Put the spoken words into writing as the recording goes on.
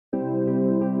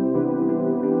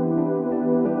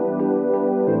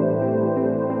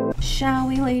shall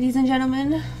we, ladies and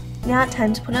gentlemen? Now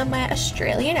time to put on my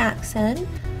Australian accent.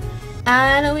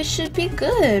 And we should be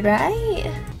good,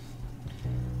 right?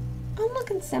 I'm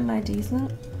looking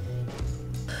semi-decent.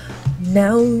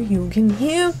 Now you can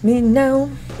hear me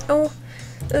now. Oh,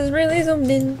 there's really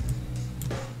something.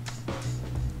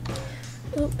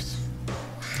 Oops.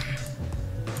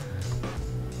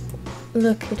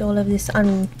 Look at all of this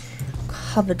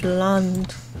uncovered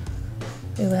land.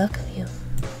 We welcome you.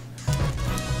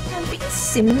 I'm a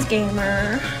Sims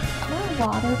gamer. My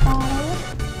water bottle.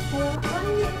 I want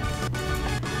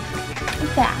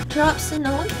my backdrop so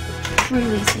no one can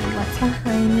truly see what's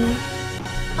behind me.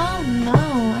 Oh no,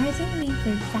 I didn't mean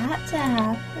for that to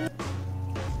happen.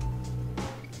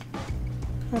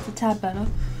 That's a tad better.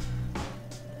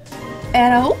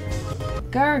 Hello?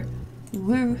 Go.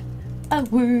 Woo. A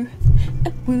woo.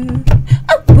 A woo.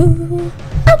 A woo.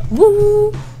 A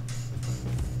woo.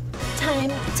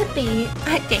 Time to be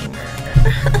a gamer.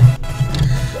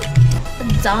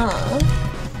 Duh.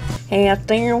 Head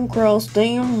down, cross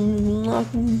down.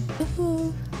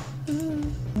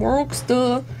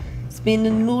 Workstar.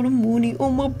 Spending a lot of money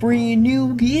on my brand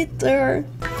new guitar.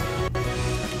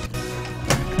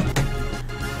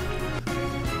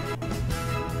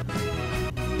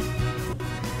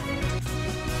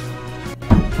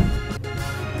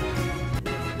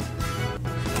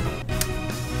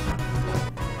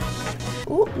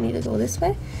 Oh, I need to go this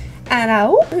way. And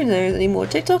who knows anymore?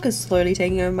 TikTok is slowly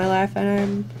taking over my life and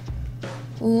I'm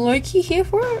low-key here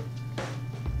for it.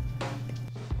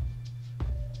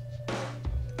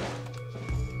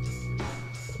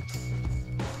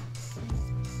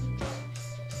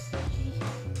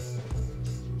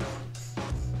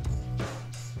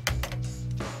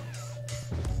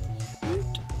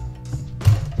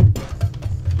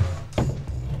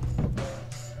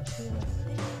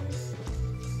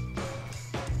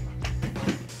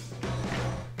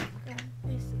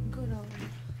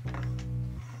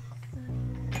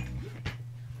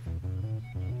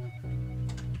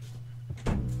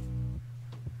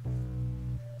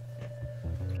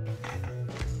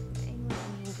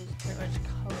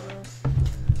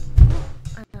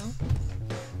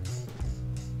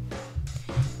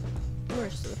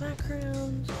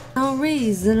 Background. No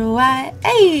reason why.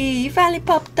 Hey, you finally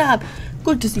popped up.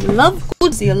 Good to see you, love.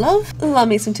 Good to see you, love. Love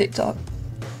me some TikTok.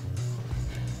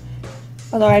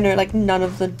 Although I know like none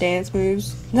of the dance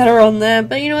moves that are on there,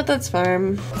 but you know what? That's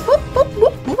fine. Whoop, whoop,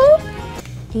 whoop, whoop.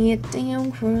 Get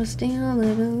down, cross down,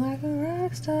 living like a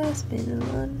rock star, spinning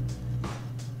on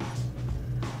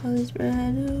all this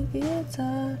brand new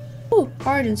guitar. Oh,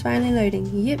 Origin's finally loading.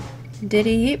 Yip,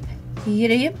 diddy yip,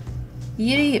 yiddy yip,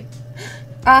 yiddy yip.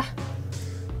 Ah,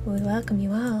 we welcome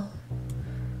you all.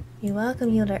 We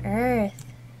welcome you to Earth.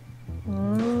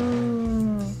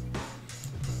 Boop.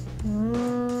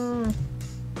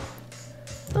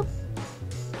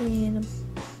 And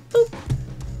boop.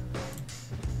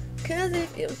 Cause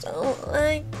if you don't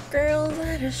like girls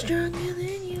that are stronger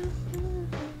than you.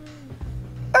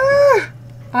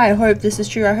 I hope this is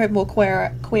true. I hope more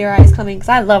Queer Eye is coming because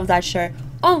I love that show.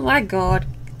 Oh my god.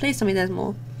 Please tell me there's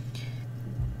more.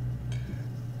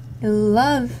 I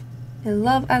love.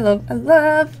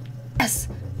 Yes,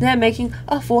 they're making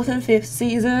a 4th and 5th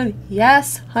season.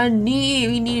 Yes, honey,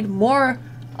 we need more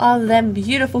of them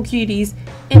beautiful cuties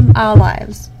in our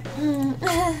lives.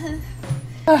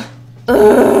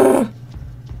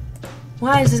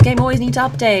 Why does this game always need to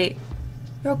update?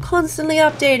 You're constantly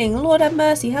updating. Lord have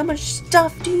mercy, how much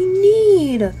stuff do you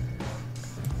need?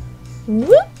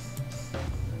 Whoop.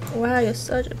 Wow, you're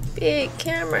such a big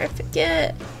camera, I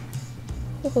forget.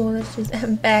 Oh, let's just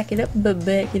back it up,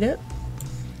 back it up.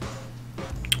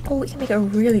 Oh, we can make it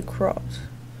really cropped.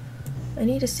 I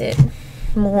need to sit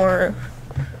more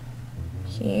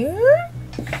here.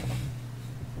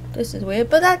 This is weird,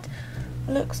 but that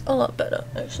looks a lot better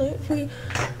actually. If we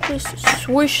just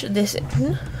swoosh this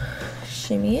in,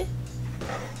 shimmy it.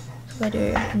 So I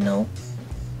do no.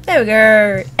 There we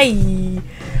go. Hey,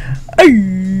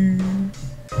 hey.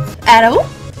 Addo,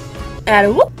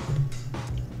 addo.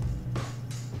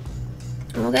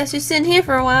 Well, I guess you're sitting here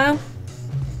for a while.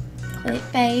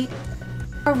 Clickbait.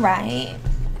 Alright.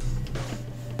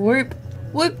 Whoop.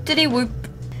 Whoop diddy whoop.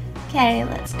 Okay,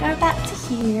 let's go back to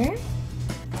here.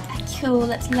 Cool,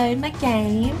 let's load my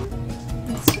game.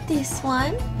 Let's do this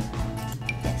one.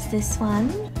 That's this one.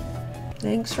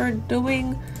 Thanks for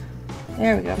doing.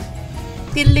 There we go.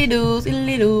 Diddly-doo,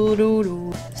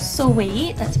 diddly-doo-doo-doo.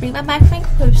 Sweet. Let's bring my microphone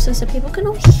closer so people can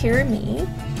all hear me.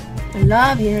 I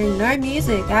love hearing no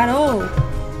music at all.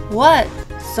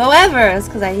 Whatsoever. It's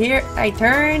because I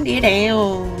turned it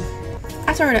down.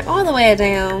 I turned it all the way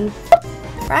down.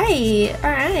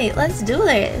 Alright, let's do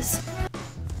this.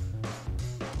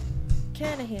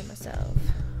 Can I hear myself?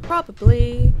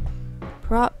 Probably.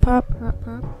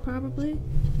 Probably.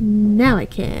 Now I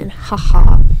can.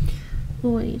 Haha.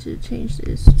 Oh, I need to change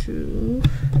this to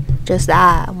just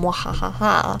that.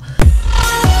 Mwahaha.